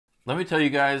Let me tell you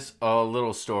guys a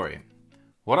little story.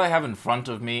 What I have in front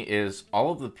of me is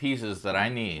all of the pieces that I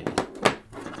need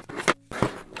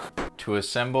to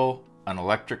assemble an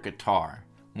electric guitar,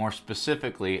 more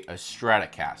specifically a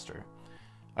Stratocaster.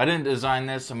 I didn't design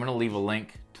this. I'm going to leave a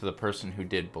link to the person who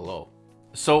did below.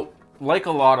 So, like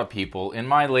a lot of people, in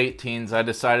my late teens I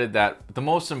decided that the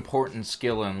most important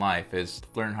skill in life is to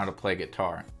learn how to play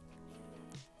guitar.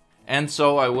 And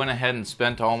so I went ahead and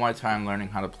spent all my time learning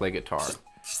how to play guitar.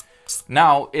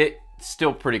 Now, it's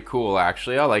still pretty cool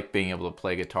actually. I like being able to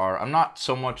play guitar. I'm not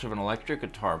so much of an electric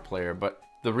guitar player, but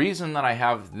the reason that I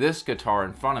have this guitar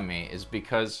in front of me is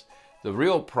because the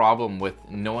real problem with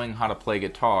knowing how to play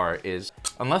guitar is,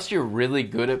 unless you're really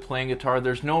good at playing guitar,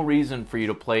 there's no reason for you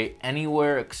to play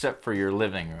anywhere except for your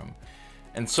living room.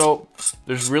 And so,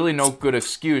 there's really no good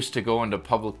excuse to go into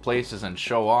public places and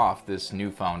show off this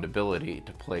newfound ability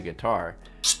to play guitar.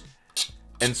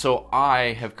 And so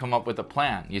I have come up with a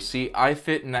plan. You see, I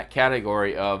fit in that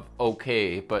category of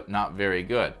okay, but not very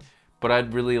good. But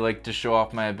I'd really like to show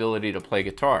off my ability to play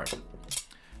guitar.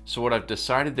 So what I've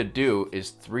decided to do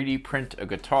is 3D print a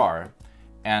guitar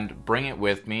and bring it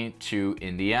with me to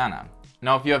Indiana.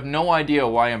 Now, if you have no idea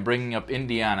why I'm bringing up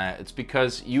Indiana, it's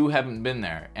because you haven't been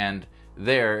there, and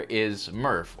there is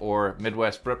MRF, or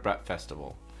Midwest Brit Brat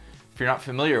Festival. If you're not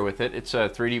familiar with it, it's a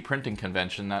 3D printing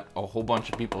convention that a whole bunch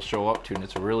of people show up to, and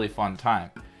it's a really fun time.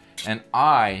 And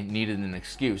I needed an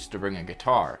excuse to bring a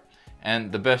guitar,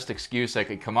 and the best excuse I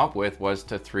could come up with was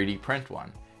to 3D print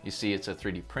one. You see, it's a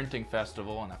 3D printing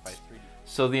festival, and if I 3D...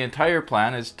 So the entire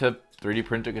plan is to 3D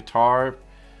print a guitar,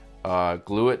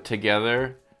 glue it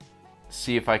together,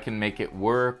 see if I can make it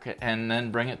work, and then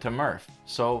bring it to MRF.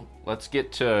 So let's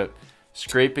get to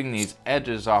scraping these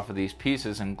edges off of these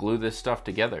pieces and glue this stuff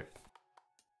together.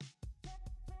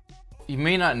 You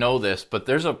may not know this, but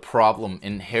there's a problem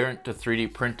inherent to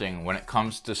 3D printing when it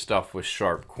comes to stuff with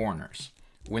sharp corners.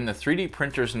 When the 3D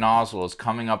printer's nozzle is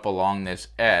coming up along this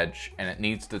edge and it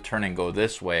needs to turn and go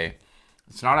this way,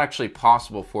 it's not actually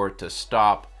possible for it to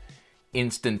stop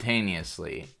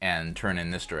instantaneously and turn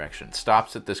in this direction. It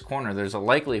stops at this corner. There's a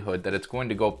likelihood that it's going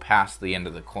to go past the end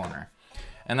of the corner.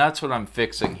 And that's what I'm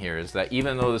fixing here, is that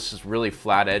even though this is really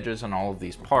flat edges on all of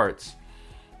these parts,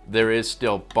 there is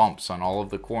still bumps on all of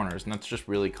the corners, and that's just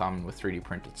really common with 3D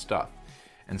printed stuff.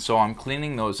 And so I'm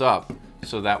cleaning those up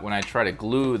so that when I try to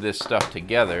glue this stuff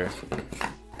together,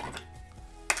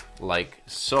 like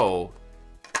so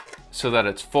that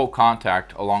it's full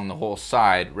contact along the whole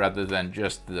side rather than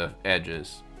just the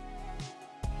edges.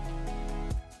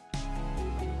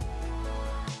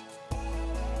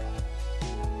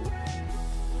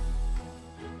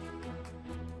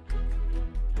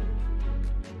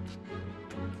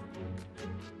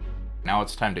 Now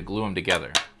it's time to glue them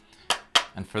together.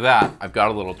 And for that, I've got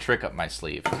a little trick up my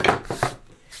sleeve.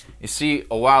 You see,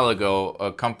 a while ago,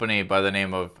 a company by the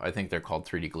name of, I think they're called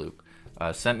 3D Glue,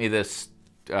 sent me this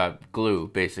glue,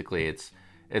 basically.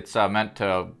 It's meant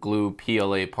to glue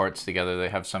PLA parts together. They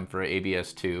have some for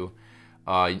ABS too.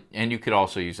 And you could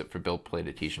also use it for build plate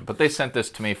adhesion. But they sent this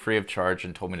to me free of charge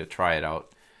and told me to try it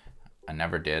out. I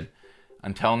never did,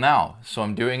 until now. So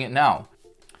I'm doing it now.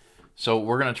 So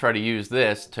we're gonna try to use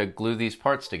this to glue these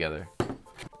parts together.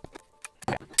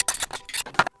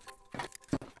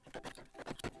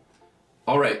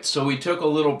 Alright, so we took a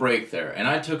little break there, and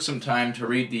I took some time to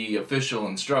read the official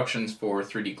instructions for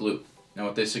 3D glue. Now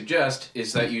what they suggest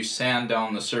is that you sand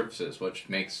down the surfaces, which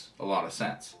makes a lot of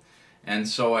sense. And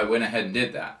so I went ahead and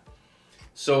did that.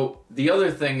 So the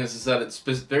other thing is that it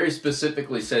very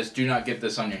specifically says do not get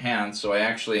this on your hands, so I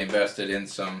actually invested in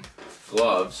some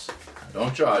gloves.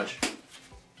 Don't judge.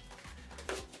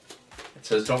 It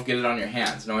says don't get it on your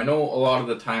hands. Now I know a lot of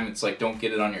the time it's like don't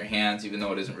get it on your hands, even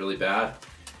though it isn't really bad.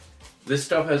 This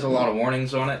stuff has a lot of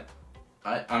warnings on it.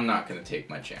 I'm not going to take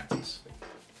my chances.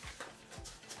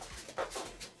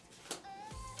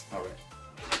 Alright.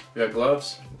 We got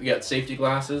gloves, we got safety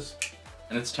glasses,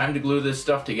 and it's time to glue this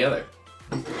stuff together.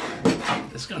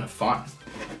 It's kind of fun.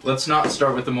 Let's not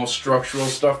start with the most structural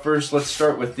stuff first. Let's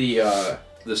start with the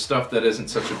stuff that isn't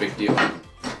such a big deal.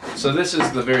 So this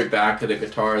is the very back of the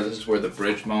guitar. This is where the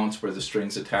bridge mounts, where the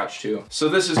string's attached to. So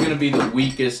this is going to be the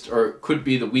weakest, or could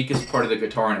be the weakest part of the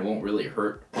guitar, and it won't really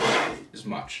hurt as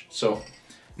much. So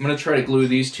I'm going to try to glue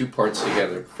these two parts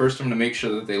together. First I'm going to make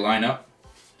sure that they line up,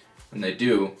 and they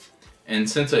do. And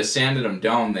since I sanded them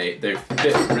down, they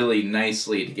fit really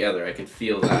nicely together. I could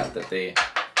feel that they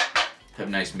have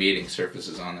nice mating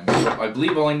surfaces on them. So I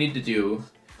believe all I need to do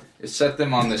is set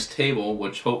them on this table,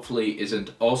 which hopefully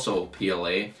isn't also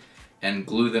PLA, and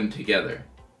glue them together.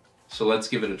 So let's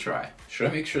give it a try. Should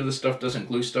I make sure this stuff doesn't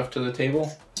glue stuff to the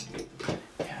table?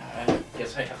 Yeah, I guess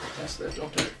guess I have to test that,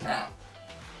 don't I?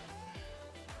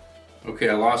 Okay,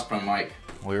 I lost my mic.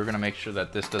 We were gonna make sure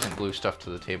that this doesn't glue stuff to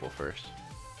the table first.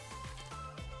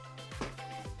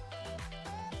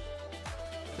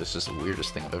 This is the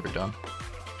weirdest thing I've ever done.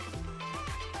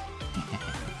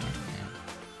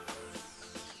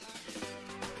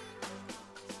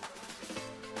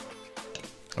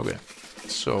 Okay,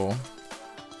 so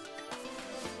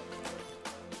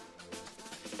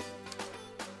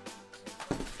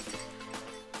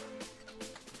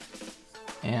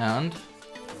and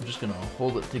I'm just gonna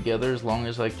hold it together as long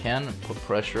as I can and put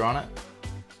pressure on it.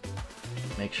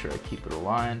 Make sure I keep it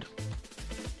aligned.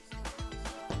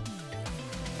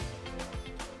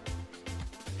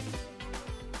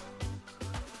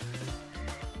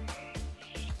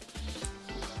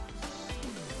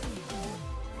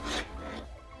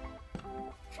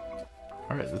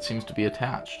 Alright, that seems to be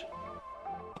attached.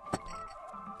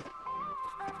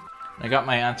 I got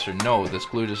my answer, no, this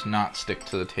glue does not stick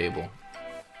to the table.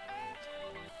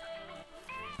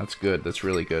 That's good, that's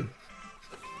really good.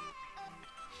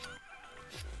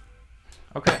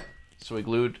 Okay, so we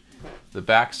glued the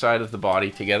back side of the body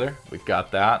together. We've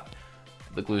got that.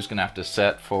 The glue's gonna have to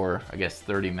set for, I guess,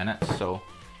 30 minutes, so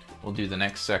we'll do the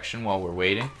next section while we're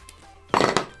waiting.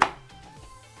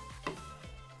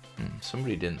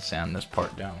 Somebody didn't sand this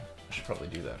part down. I should probably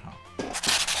do that, huh?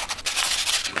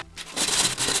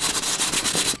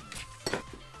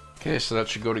 Okay, so that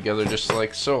should go together just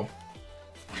like so.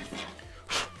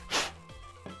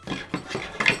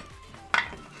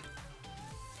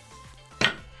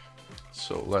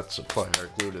 So let's apply our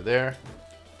glue to there.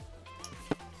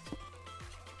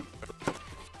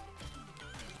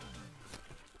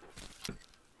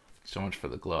 So much for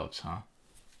the gloves, huh?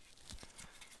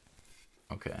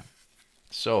 Okay.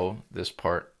 So this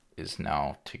part is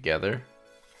now together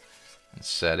and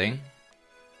setting.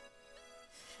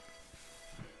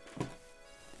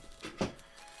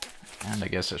 And I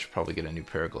guess I should probably get a new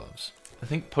pair of gloves. I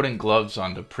think putting gloves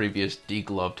onto previous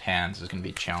degloved hands is going to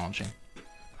be challenging.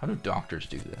 How do doctors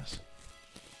do this?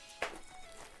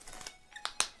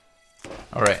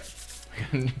 All right,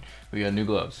 we got new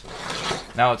gloves.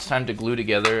 Now it's time to glue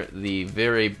together the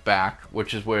very back,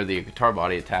 which is where the guitar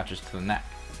body attaches to the neck.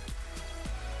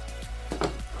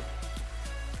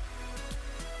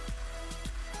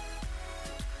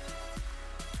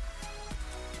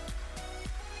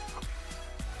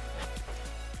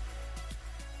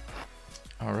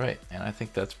 All right, and I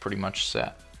think that's pretty much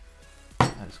set.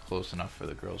 That is close enough for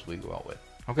the girls we go out with.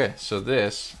 Okay, so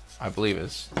this, I believe,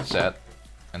 is set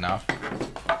enough.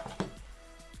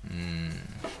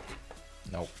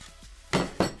 Nope.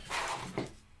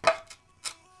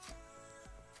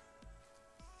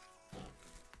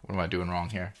 What am I doing wrong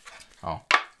here? Oh,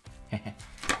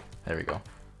 there we go.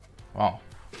 Wow,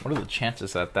 what are the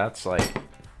chances that that's like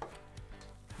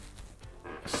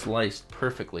sliced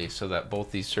perfectly so that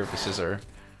both these surfaces are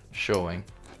showing?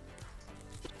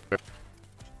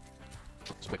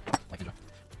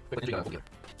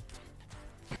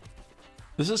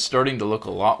 This is starting to look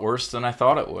a lot worse than I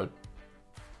thought it would.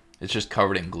 It's just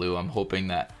covered in glue. I'm hoping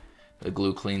that the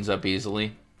glue cleans up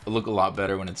easily. It'll look a lot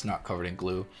better when it's not covered in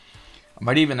glue. I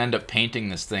might even end up painting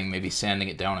this thing, maybe sanding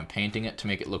it down and painting it to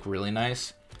make it look really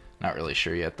nice. Not really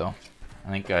sure yet though. I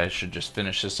think I should just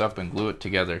finish this up and glue it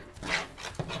together.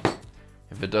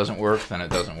 If it doesn't work, then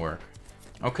it doesn't work.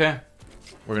 Okay,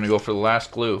 we're gonna go for the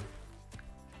last glue.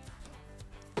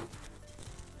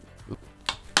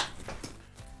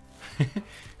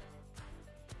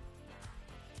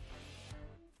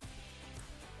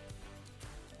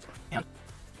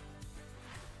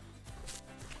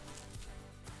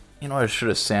 You know, I should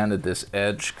have sanded this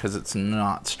edge because it's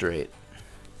not straight.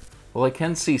 Well, I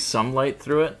can see some light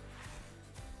through it.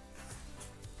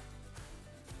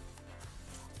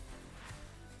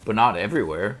 But not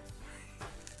everywhere.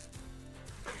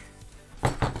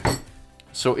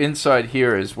 So inside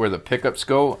here is where the pickups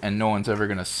go, and no one's ever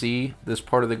gonna see this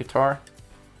part of the guitar.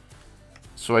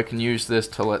 So I can use this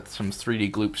to let some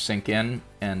 3D gloop sink in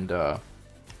and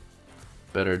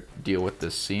better deal with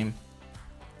this seam.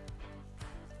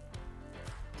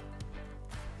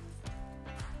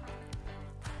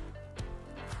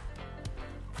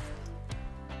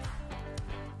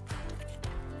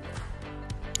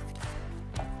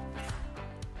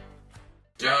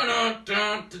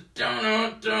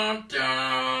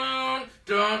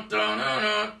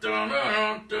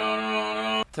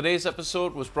 Today's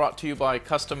episode was brought to you by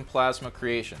Custom Plasma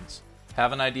Creations.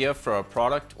 Have an idea for a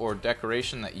product or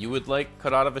decoration that you would like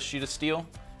cut out of a sheet of steel?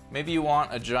 Maybe you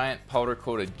want a giant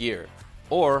powder-coated gear,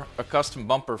 or a custom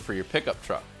bumper for your pickup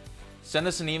truck. Send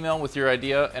us an email with your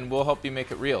idea and we'll help you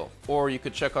make it real. Or you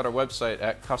could check out our website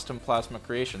at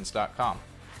customplasmacreations.com.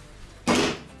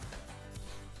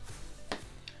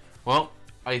 Well,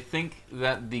 I think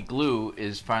that the glue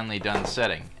is finally done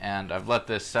setting, and I've let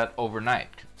this set overnight.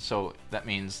 So that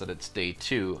means that it's day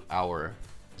 2, hour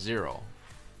 0.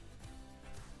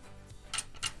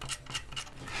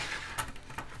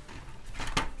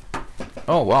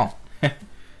 Oh, wow.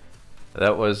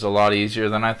 That was a lot easier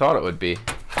than I thought it would be.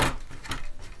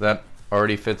 That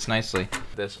already fits nicely.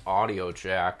 This audio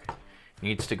jack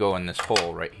needs to go in this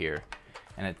hole right here,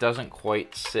 and it doesn't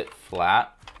quite sit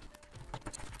flat.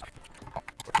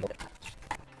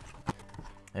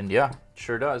 And yeah, it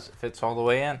sure does. It fits all the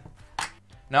way in.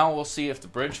 Now we'll see if the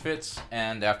bridge fits,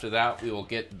 and after that we will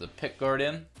get the pick guard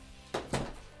in, and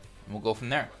we'll go from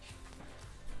there.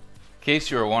 In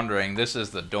case you were wondering, this is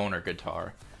the donor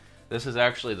guitar. This is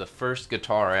actually the first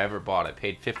guitar I ever bought. I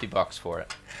paid 50 bucks for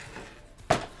it.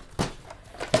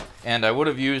 And I would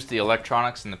have used the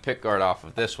electronics and the pick guard off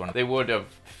of this one. They would have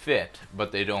fit,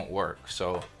 but they don't work.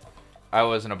 So I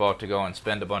wasn't about to go and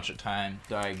spend a bunch of time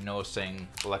diagnosing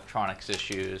electronics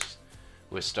issues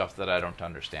with stuff that I don't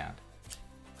understand.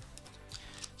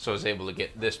 So I was able to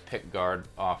get this pick guard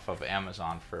off of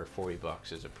Amazon for 40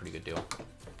 bucks. Is a pretty good deal.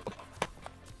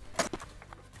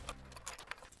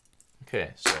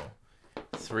 Okay, so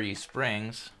 3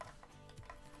 springs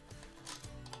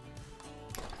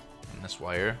and this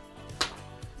wire,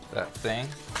 that thing,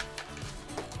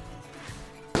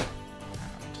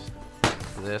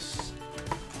 and this,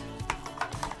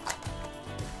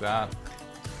 like that.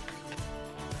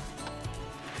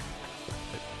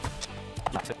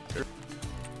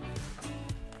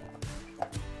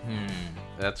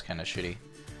 That's kind of shitty.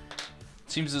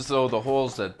 Seems as though the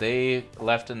holes that they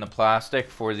left in the plastic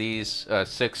for these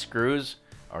 6 screws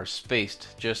are spaced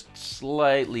just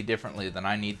slightly differently than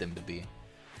I need them to be.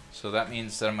 So that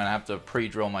means that I'm going to have to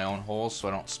pre-drill my own holes so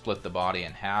I don't split the body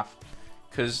in half.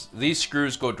 Because these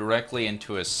screws go directly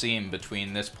into a seam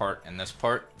between this part and this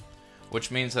part, which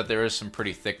means that there is some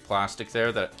pretty thick plastic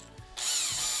there that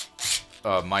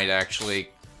might actually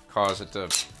cause it to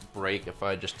break if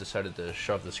I just decided to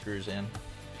shove the screws in.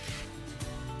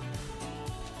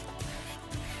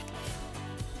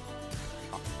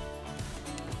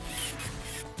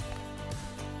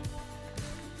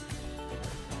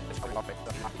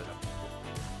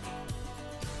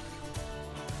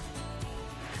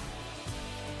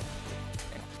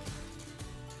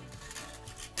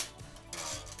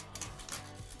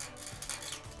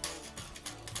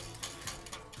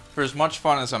 For as much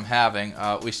fun as I'm having,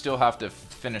 we still have to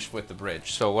finish with the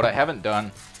bridge. So what I haven't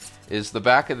done is the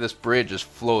back of this bridge is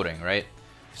floating, right?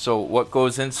 So what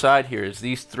goes inside here is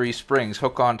these 3 springs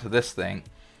hook onto this thing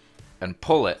and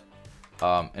pull it.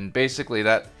 And basically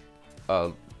that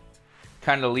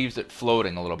kind of leaves it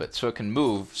floating a little bit so it can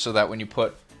move, so that when you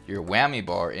put your whammy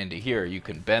bar into here, you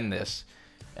can bend this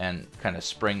and kind of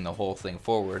spring the whole thing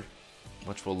forward,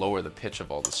 which will lower the pitch of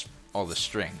all the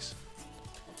strings.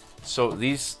 So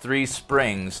these 3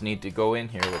 springs need to go in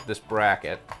here with this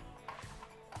bracket,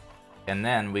 and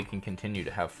then we can continue to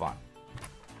have fun.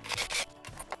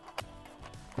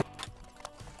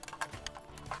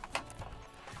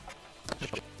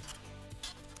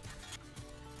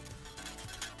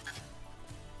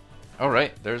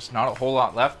 Alright, there's not a whole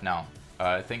lot left now.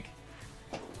 I think,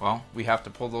 well, we have to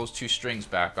pull those 2 strings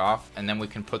back off, and then we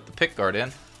can put the pick guard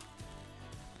in.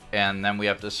 And then we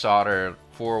have to solder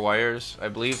 4 wires, I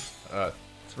believe,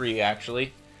 3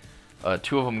 actually.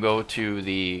 2 of them go to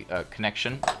the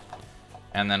connection,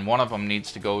 and then 1 of them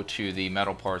needs to go to the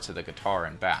metal parts of the guitar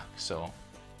and back. So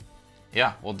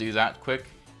yeah, we'll do that quick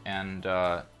and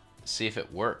see if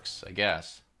it works, I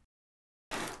guess.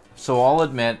 So I'll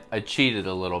admit I cheated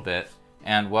a little bit,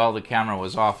 and while the camera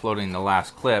was offloading the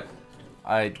last clip,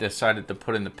 I decided to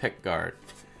put in the pick guard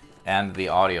and the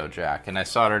audio jack, and I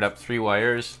soldered up 3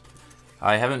 wires.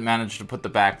 I haven't managed to put the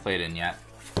back plate in yet,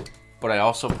 but I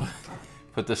also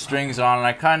put the strings on, and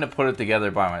I kind of put it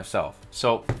together by myself.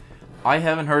 So I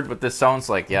haven't heard what this sounds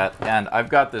like yet, and I've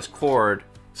got this cord.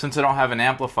 Since I don't have an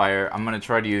amplifier, I'm going to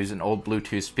try to use an old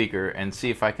Bluetooth speaker and see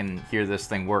if I can hear this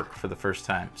thing work for the first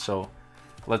time. So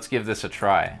let's give this a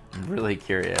try. I'm really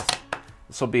curious.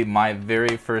 This will be my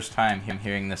very first time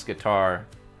hearing this guitar.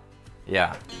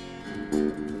 Yeah.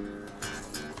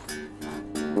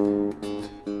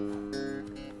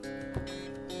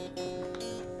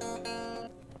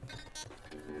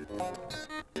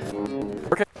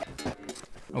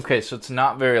 Okay, so it's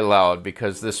not very loud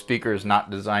because this speaker is not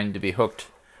designed to be hooked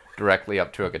directly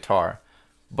up to a guitar,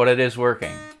 but it is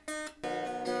working.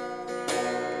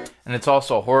 And it's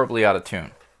also horribly out of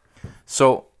tune.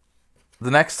 So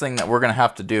the next thing that we're gonna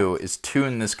have to do is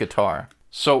tune this guitar.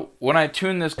 So when I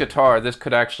tune this guitar, this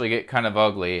could actually get kind of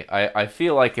ugly. I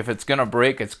feel like if it's gonna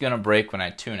break when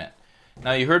I tune it.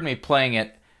 Now you heard me playing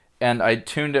it, and I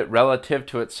tuned it relative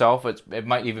to itself. It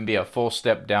might even be a full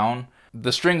step down.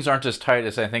 The strings aren't as tight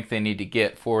as I think they need to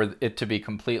get for it to be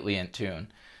completely in tune.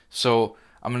 So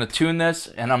I'm gonna tune this,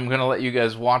 and I'm gonna let you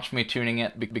guys watch me tuning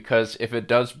it, because if it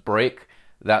does break,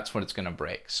 that's when it's gonna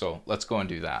break. So let's go and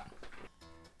do that.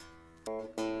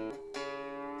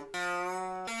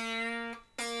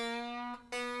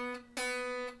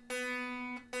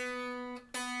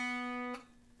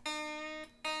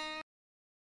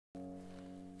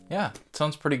 Yeah, it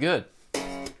sounds pretty good.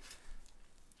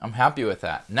 I'm happy with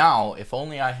that. Now, if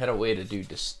only I had a way to do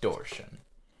distortion.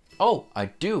 Oh, I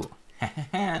do.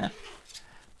 I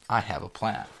have a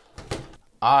plan.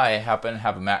 I happen to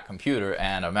have a Mac computer,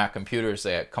 and a Mac computers,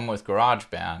 they come with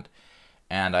GarageBand,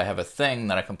 and I have a thing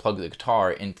that I can plug the guitar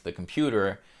into the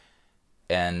computer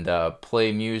and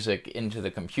play music into the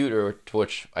computer, to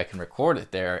which I can record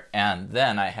it there, and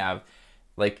then I have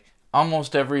like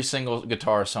almost every single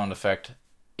guitar sound effect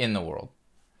in the world.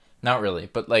 Not really,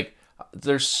 but like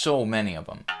there's so many of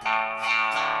them.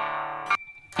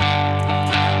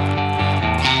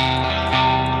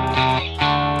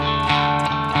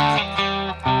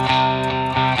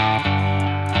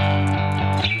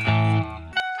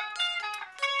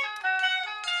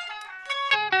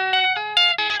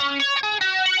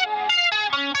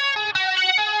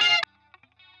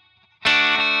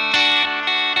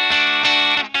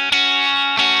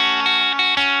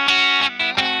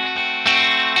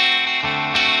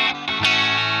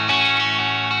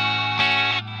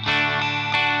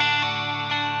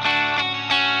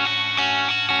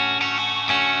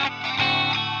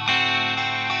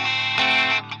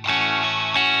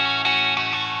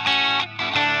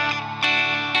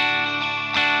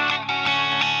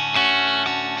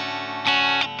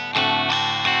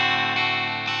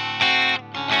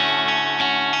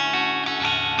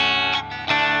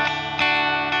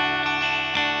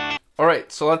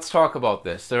 Alright, so let's talk about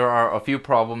this. There are a few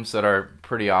problems that are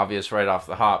pretty obvious right off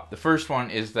the hop. The first one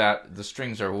is that the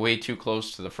strings are way too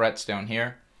close to the frets down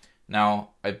here. Now,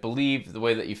 I believe the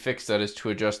way that you fix that is to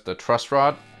adjust the truss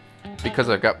rod, because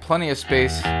I've got plenty of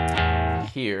space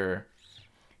here.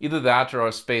 Either that or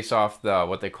a space off the,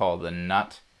 what they call the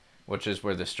nut, which is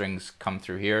where the strings come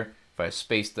through here. If I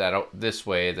spaced that out this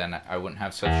way, then I wouldn't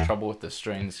have such trouble with the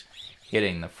strings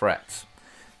hitting the frets.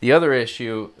 The other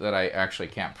issue that I actually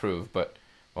can't prove, but,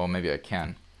 well, maybe I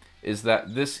can, is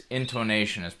that this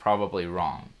intonation is probably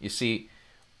wrong. You see,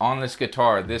 on this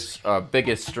guitar, this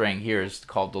biggest string here is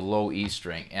called the low E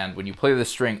string, and when you play the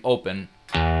string open,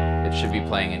 it should be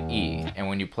playing an E, and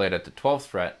when you play it at the 12th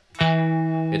fret,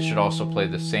 it should also play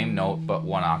the same note, but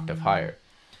 1 octave higher.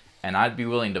 And I'd be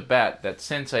willing to bet that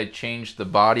since I changed the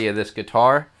body of this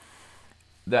guitar,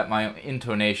 that my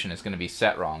intonation is going to be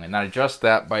set wrong, and I adjust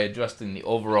that by adjusting the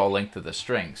overall length of the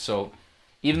string. So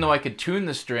even though I could tune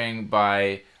the string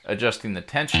by adjusting the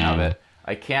tension of it,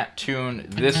 I can't tune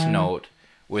this note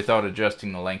without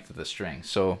adjusting the length of the string.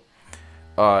 So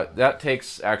that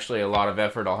takes actually a lot of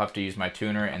effort. I'll have to use my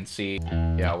tuner and see.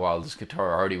 Yeah, wow, this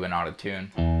guitar already went out of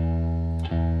tune.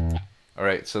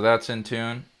 Alright, so that's in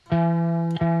tune,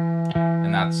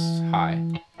 and that's high,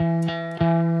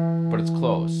 but it's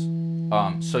close.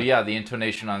 So yeah, the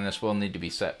intonation on this will need to be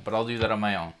set, but I'll do that on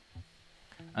my own.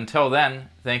 Until then,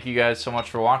 thank you guys so much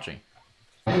for watching.